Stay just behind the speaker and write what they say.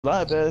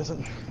Live ass,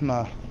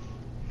 nah,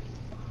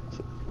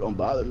 don't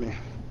bother me.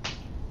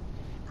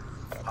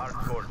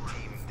 Hardcore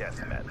team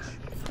deathmatch.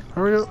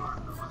 Hurry up.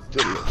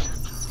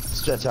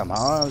 Stretch out my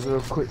arms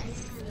real quick.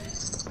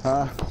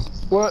 Huh?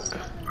 What?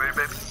 Ready,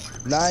 baby?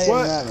 Nah, I ain't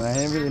What? napping. I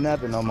ain't really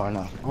napping no more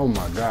now. Oh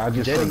my god, I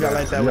just Jaden got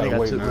like that when he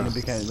got two, now. when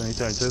he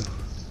turned two.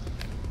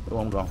 Oh,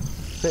 I'm gone.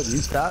 Baby, you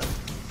stop.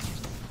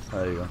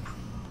 There you go.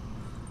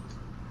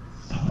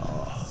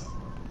 Oh.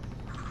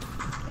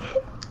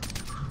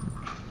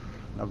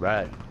 All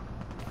right.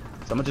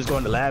 Someone just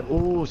going to the lab.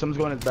 Ooh, someone's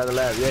going by the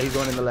lab. Yeah, he's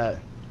going in the lab.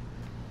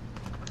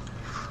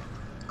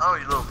 Oh,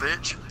 you little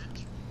bitch.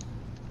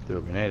 Threw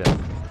a grenade at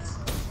him.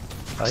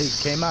 Oh, he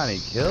came out and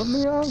he killed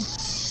me, yo?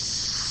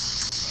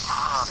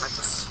 Ah, I meant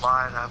to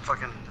slide. I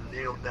fucking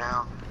kneeled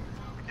down.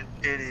 Like an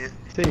idiot.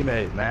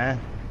 Teammate, man.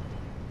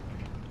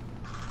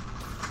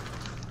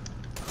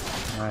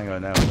 I ain't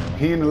going that way.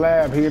 He in the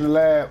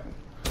lab.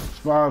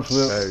 Spawn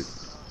flip. Hey.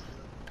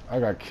 I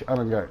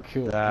done got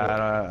killed.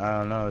 I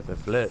don't know if they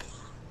flipped.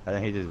 I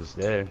think he just was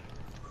there.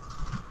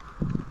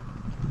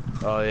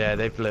 Oh yeah,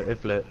 they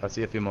flip. I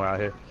see a few more out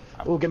here.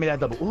 Ooh, give me that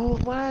double. Ooh,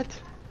 what?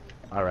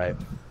 All right.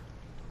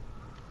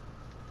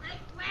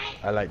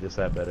 I like this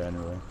set better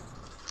anyway.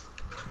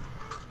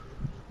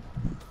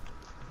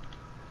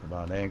 Come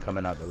on, they ain't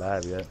coming out the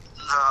lab yet.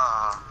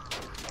 Nah.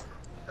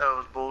 That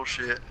was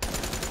bullshit.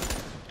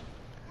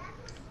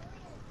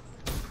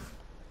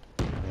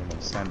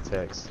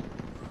 Semtex.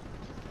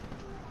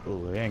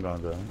 Ooh, he ain't gonna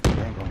go.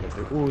 He ain't gonna get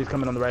through. Ooh, he's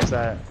coming on the right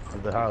side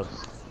of the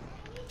house.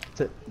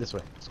 Sit this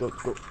way. Let's go.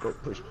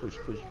 Push.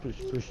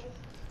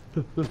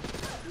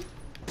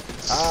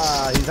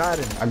 Ah, he's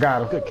hiding. I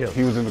got him. Good kill.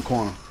 He was in the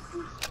corner.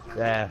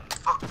 Yeah.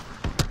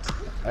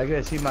 I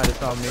guess he might have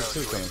saw me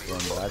too coming from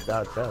him, but I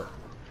doubt that.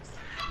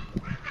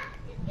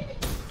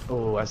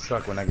 Oh, I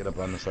suck when I get up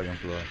on the second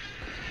floor.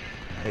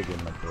 I hate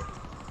getting up there.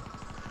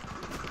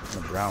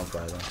 I'm a ground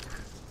fighter.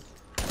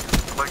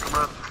 Wake him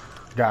up.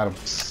 Got him.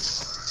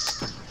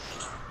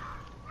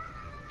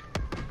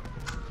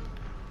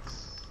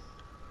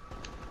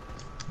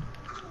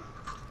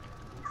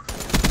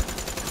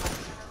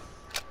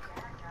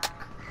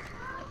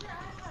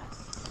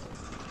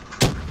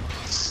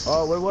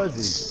 Oh, where was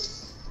he?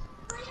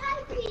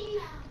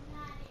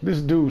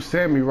 This dude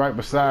Sammy right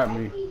beside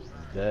me. He's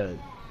dead.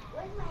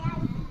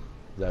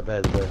 That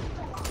bed's dead.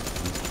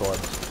 He's caught.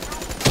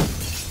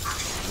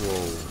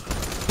 Whoa.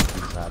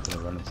 He's happening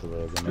to run into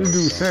the This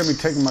dude Sammy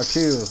taking my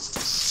kills.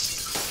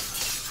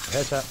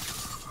 Headshot.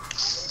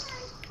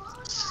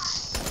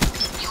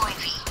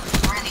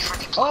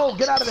 Oh,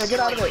 get out of there,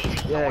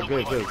 Yeah,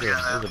 good.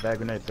 There's a bad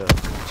grenade though.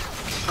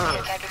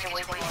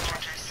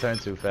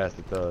 Turned too fast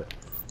to throw it.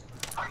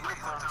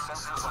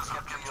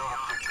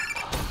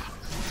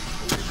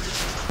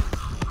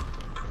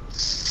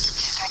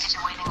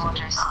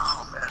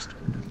 Oh, bastard.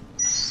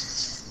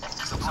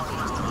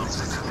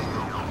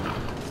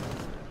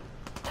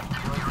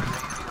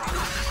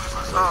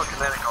 Oh,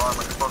 kinetic arm,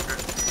 motherfucker.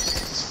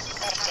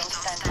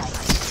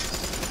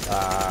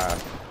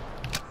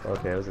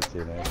 Okay, it was a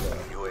teammate.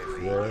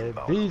 Yeah,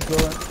 B's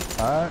going.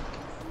 Alright.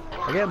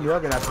 I gave him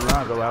drugging not too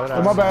long ago. Why would I?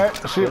 Oh my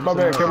bad. Shit, my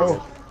bad,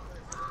 Kemo.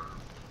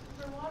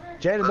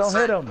 Jaden, don't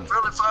hit him.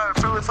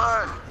 Friendly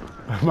fire.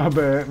 My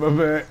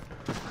bad.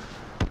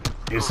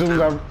 As soon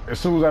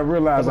as I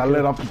realized, I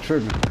let off the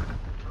trigger.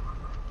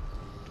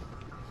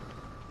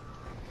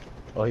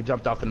 Oh, he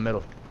jumped off in the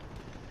middle.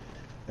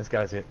 This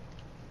guy's hit.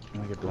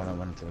 Let me get the one I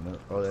went into the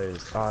middle. Oh, there he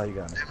is. Oh, you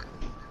got me.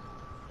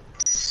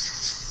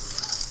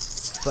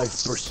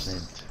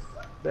 5%.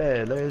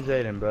 There, there's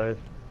Jaden, bro.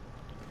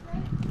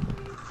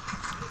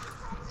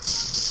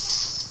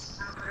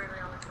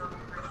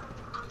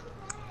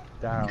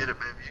 Down. Get it,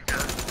 baby. You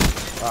got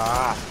it.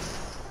 Ah.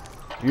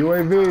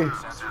 UAV.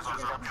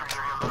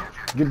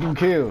 Get them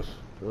kills.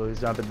 Oh, he's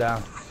jumping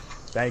down.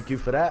 Thank you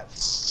for that.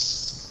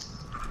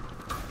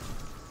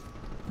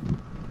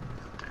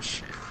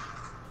 Shit.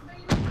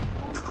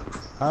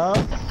 Huh?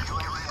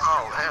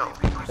 Oh, hell.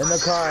 In the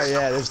car,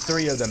 yeah, there's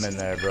 3 of them in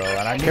there, bro.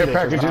 And I need Care it,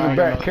 package in the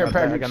back. Care I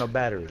package. got no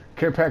battery.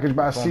 Care package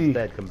by Phone's C.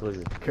 dead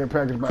completely. Care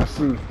package by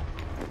C.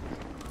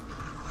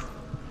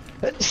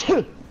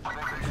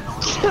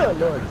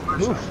 Lord,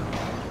 move.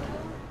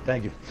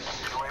 Thank you.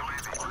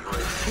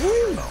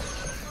 Woo.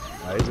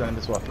 Alright, he's running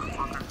this way.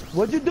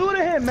 What'd you do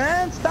to him,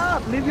 man?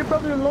 Stop! Leave your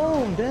brother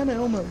alone. Damn it,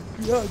 Homer.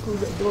 You gotta close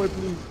that door,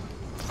 please.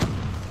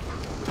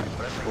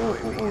 Oh,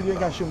 you ain't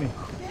gotta shoot me.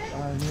 You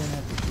ain't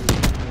have to shoot me.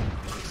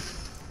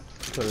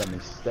 Could let me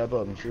step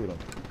up and shoot him.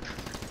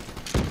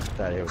 Out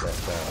of here with that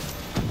shot.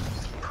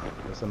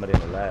 There's somebody in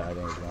the lab, I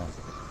think he's gone.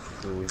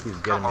 Ooh, he keeps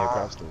getting me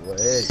across the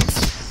way.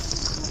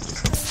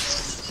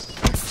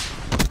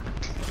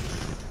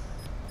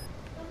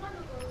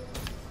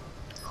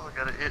 Oh, I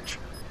got an itch.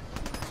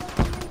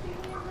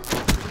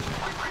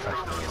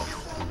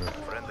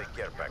 Friendly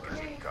care package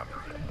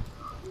incoming.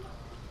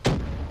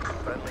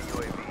 Friendly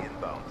UAV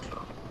inbound.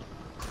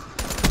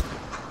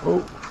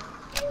 Oh.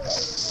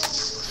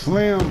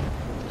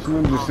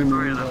 Slim just sent me.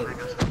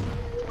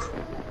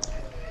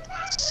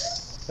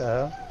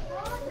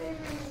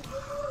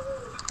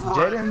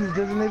 Jaden,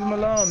 just leave him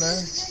alone,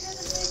 man.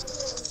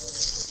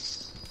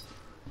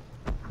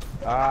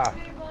 Ah.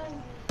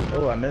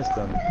 Oh, I missed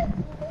him.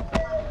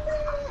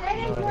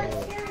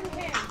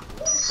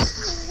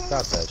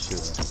 Stop that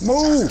shooting.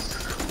 Move!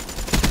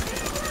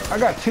 I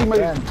got teammates.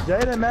 Man,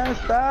 Jaden, man,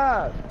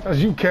 stop. That's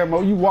you,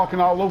 Camo. You walking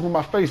all over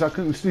my face. I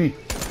couldn't see.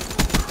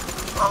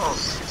 Oh,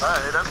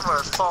 hey, that's where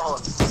it's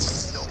falling.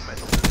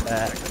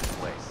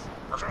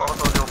 That's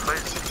falling on your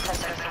face.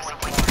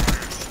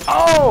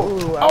 Oh!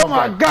 Ooh, Oh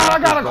my God! I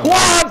got a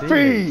quad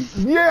feed.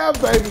 Yeah,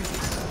 baby.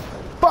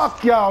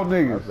 Fuck y'all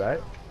niggas. All right.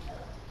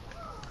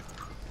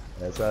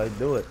 That's how you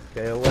do it.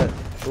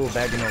 KOS. Ooh,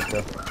 back in there,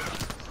 though.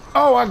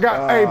 Oh, I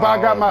got. Hey, but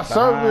I got my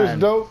servers fine.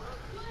 though.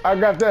 I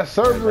got that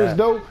servers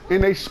though,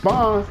 and they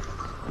spawn.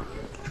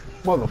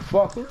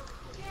 Motherfucker.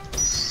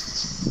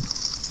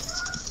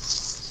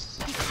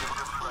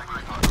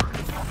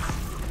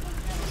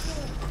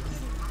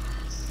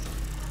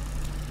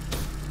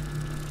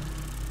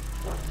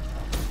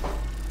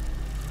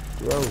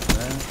 Gross,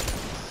 man.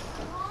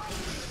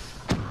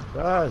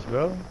 Gosh,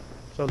 bro.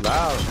 So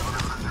loud.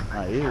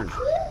 My ears.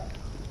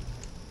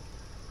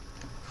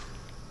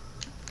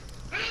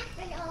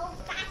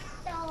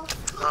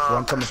 So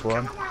I'm coming for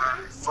him.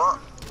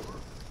 Fuck.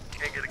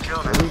 Can't get a kill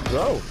now. Where'd he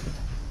go?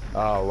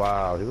 Oh,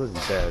 wow. He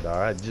wasn't there, dog.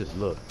 I just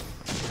looked.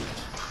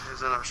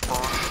 He's in our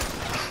spawn.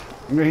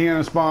 He in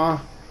the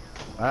spawn.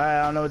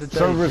 I don't know what to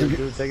tell Servers. you.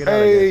 Dude, take it out, I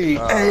Hey,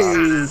 guess.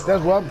 hey.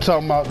 That's what I'm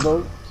talking about,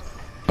 though.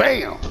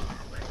 Bam.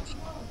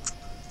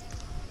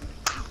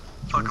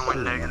 Fucking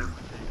went negative.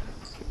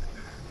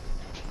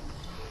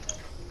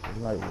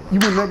 Like, You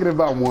went negative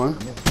by one.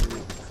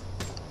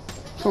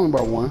 It's only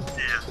by one.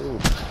 Yeah. ooh,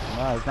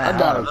 no, it's not I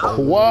got a hard.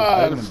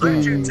 quad It's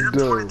feed, 10,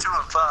 though. 22, and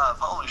 5.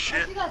 Holy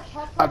shit.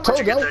 I told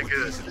You you, get that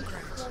good.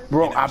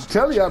 bro. I'm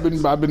telling you, I've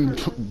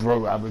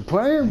been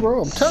playing,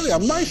 bro. I'm telling you,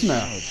 I'm nice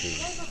now.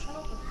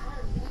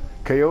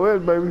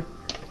 KOS, baby.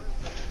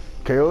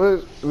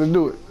 KOS, let's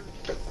do it.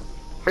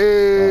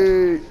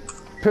 Hey,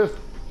 pistol,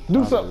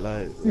 do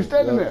something. You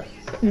standing there.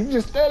 You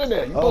just standing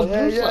there. You Oh, supposed to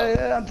yeah, do something.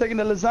 yeah. I'm taking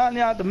the lasagna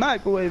out the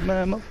microwave,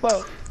 man. My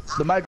fault. The microwave.